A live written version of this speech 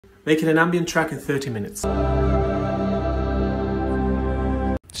making an ambient track in 30 minutes.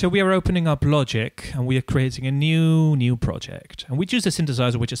 So we are opening up Logic and we are creating a new project. And we choose a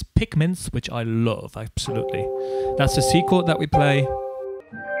synthesizer which is Pigments, which I love, absolutely. That's the C chord that we play.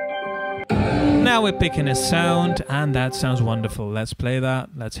 Now we're picking a sound and that sounds wonderful. Let's play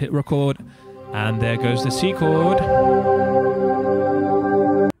that, let's hit record. And there goes the C chord.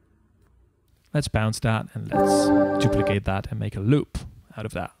 Let's bounce that and let's duplicate that and make a loop out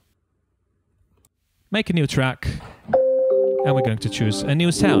of that. Make a new track. And we're going to choose a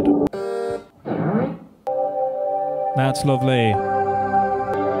new sound. That's lovely.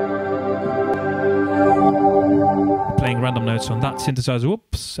 Playing random notes on that synthesizer.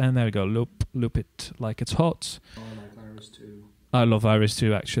 Whoops. And there we go. Loop it like it's hot. Oh, I like Iris too. I love Iris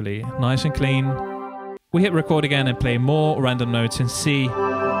too, actually. Nice and clean. We hit record again and play more random notes in C. Woo!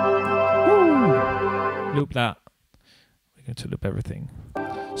 Loop that. We're going to loop everything.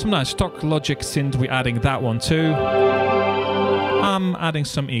 Some nice stock Logic synth. We're adding that one too. I'm adding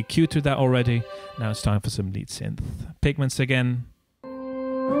some EQ to that already. Now it's time for some lead synth. Pigments again.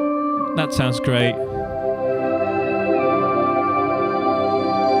 That sounds great.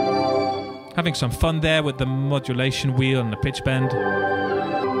 Having some fun there with the modulation wheel and the pitch bend.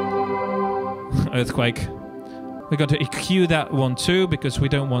 Earthquake. We're going to EQ that one too because we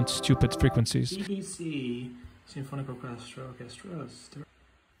don't want stupid frequencies. BBC Symphonic Orchestra.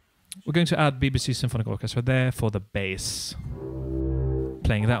 We're going to add BBC Symphonic Orchestra there for the bass.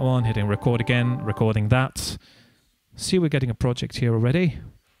 Playing that one, hitting record again, recording that. See, we're getting a project here already.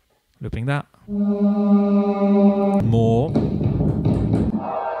 Looping that. More.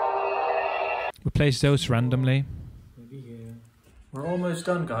 Replace those randomly. Maybe here. We're almost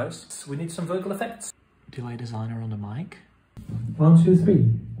done, guys. We need some vocal effects. Delay designer on the mic. 1, 2, 3.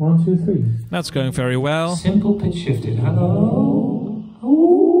 1, 2, 3. That's going very well. Simple pitch shifted. Hello.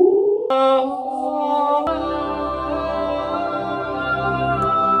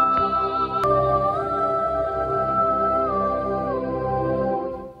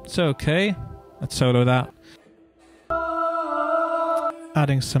 It's okay. Let's solo that.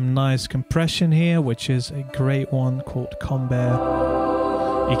 Adding some nice compression here, which is a great one called Combear.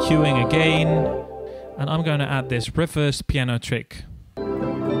 EQing again. And I'm going to add this reverse piano trick.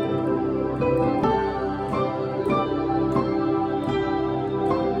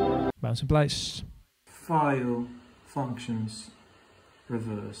 Bounce in place. File, functions,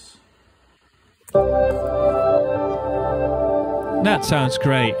 reverse. That sounds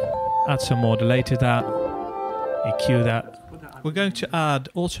great. Add some more delay to that. EQ that. We're going to add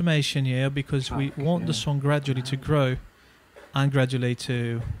automation here because we want the song gradually to grow and gradually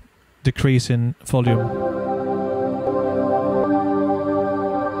to decrease in volume.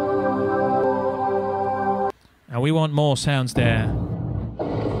 And we want more sounds there.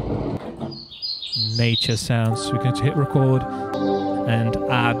 Nature sounds. We're going to hit record and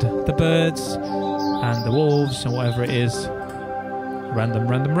add the birds and the wolves and whatever it is.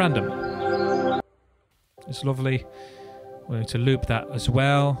 Random. It's lovely. We're going to loop that as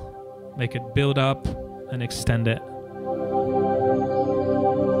well. Make it build up and extend it.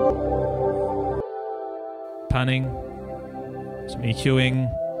 Panning. Some EQing.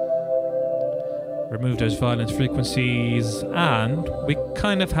 Remove those violent frequencies. And we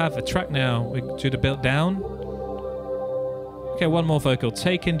kind of have a track now. We do the build down. Okay, one more vocal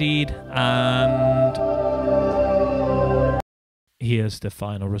take indeed. And here's the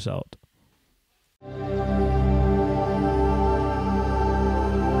final result.